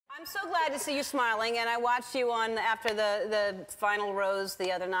I'm so glad to see you smiling, and I watched you on after the final rose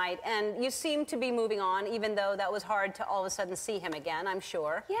the other night, and you seem to be moving on, even though that was hard to all of a sudden see him again, I'm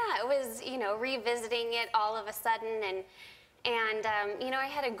sure. Yeah, it was, you know, revisiting it all of a sudden, and you know, I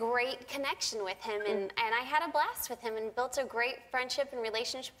had a great connection with him, and I had a blast with him, and built a great friendship and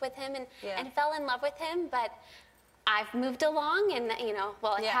relationship with him, and fell in love with him, but I've moved along, and you know,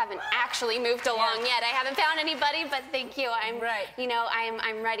 well, I haven't actually moved along yet. I haven't found anybody, but thank you. You know,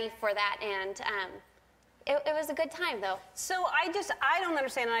 I'm ready for that, and it was a good time, though. So I don't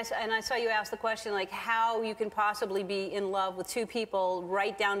understand, and I saw you ask the question, like, how you can possibly be in love with two people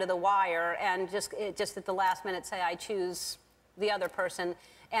right down to the wire, and just at the last minute say, I choose the other person,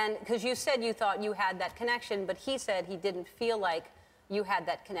 and because you said you thought you had that connection, but he said he didn't feel like you had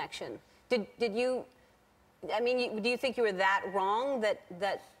that connection. Did you? I mean, do you think you were that wrong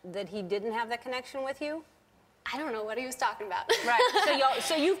that he didn't have that connection with you? I don't know what he was talking about. Right.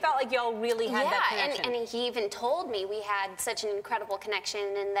 So you felt like y'all really had that connection. Yeah, and he even told me we had such an incredible connection,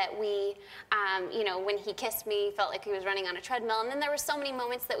 and that we, you know, when he kissed me, felt like he was running on a treadmill. And then there were so many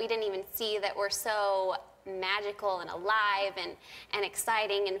moments that we didn't even see that were so magical and alive and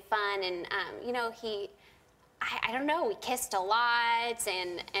exciting and fun. And you know, I don't know, we kissed a lot,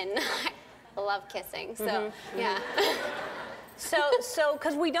 and I love kissing, so yeah. So,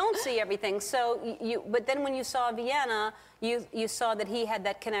 because we don't see everything. So but then when you saw Vienna, you saw that he had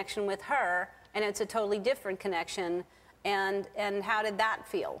that connection with her, and it's a totally different connection. And how did that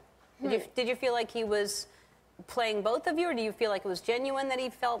feel? Did you feel like he was playing both of you, or do you feel like it was genuine that he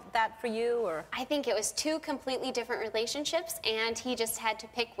felt that for you, or? I think it was two completely different relationships, and he just had to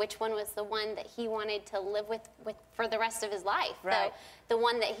pick which one was the one that he wanted to live with for the rest of his life. Right. The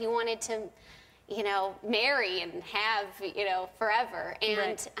one that he wanted to, you know, marry and have, you know, forever.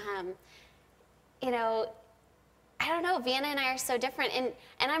 And, you know, I don't know, Vienna and I are so different, and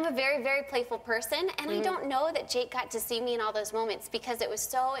I'm a very, very playful person, and I don't know that Jake got to see me in all those moments, because it was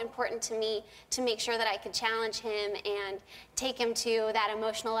so important to me to make sure that I could challenge him and take him to that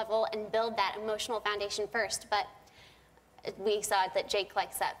emotional level and build that emotional foundation first. But we saw that Jake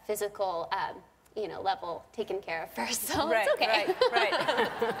likes that physical, you know, level taken care of first, so it's okay. Right.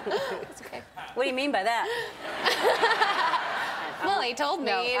 It's okay. What do you mean by that? Well, he told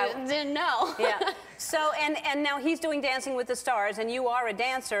me, didn't know. Yeah. So, and now he's doing Dancing with the Stars, and you are a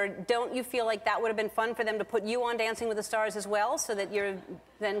dancer. Don't you feel like that would have been fun for them to put you on Dancing with the Stars as well, so that you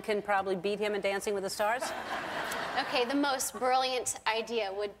then can probably beat him in Dancing with the Stars? Okay, the most brilliant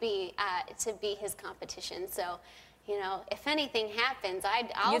idea would be to be his competition. So, you know, if anything happens,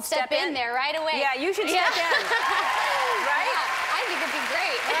 I'll step in there right away. Yeah, you should step in. Right? Yeah, I think it'd be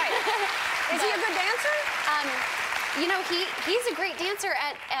great. Right. Is he a good dancer? You know, he's a great dancer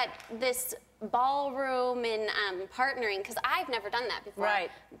at this ballroom and partnering, because I've never done that before.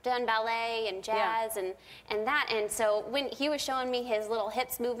 Right. I've done ballet and jazz and that, and so when he was showing me his little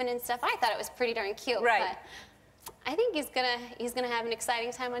hips moving and stuff, I thought it was pretty darn cute. Right. But I think he's gonna have an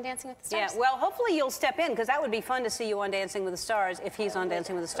exciting time on Dancing with the Stars. Yeah, well, hopefully you'll step in, because that would be fun to see you on Dancing with the Stars if he's on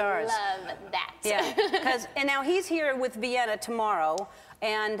Dancing with the Stars. Love that. Yeah, and now he's here with Vienna tomorrow,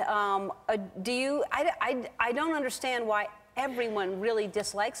 and I don't understand why everyone really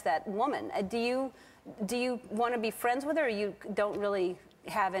dislikes that woman. Do you want to be friends with her, or you don't really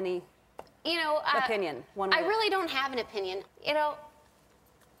have any opinion one way? I really don't have an opinion. You know,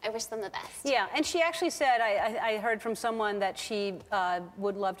 I wish them the best. Yeah, and she actually said, I heard from someone that she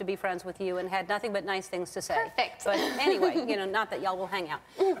would love to be friends with you and had nothing but nice things to say. Perfect. But anyway, you know, not that y'all will hang out.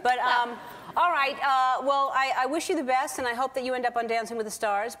 But, all right, well, I wish you the best, and I hope that you end up on Dancing with the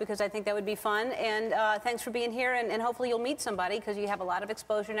Stars, because I think that would be fun. And thanks for being here, and hopefully you'll meet somebody, because you have a lot of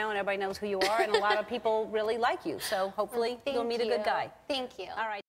exposure now, and everybody knows who you are, and a lot of people really like you. So hopefully you'll meet a good guy. Thank you. All right.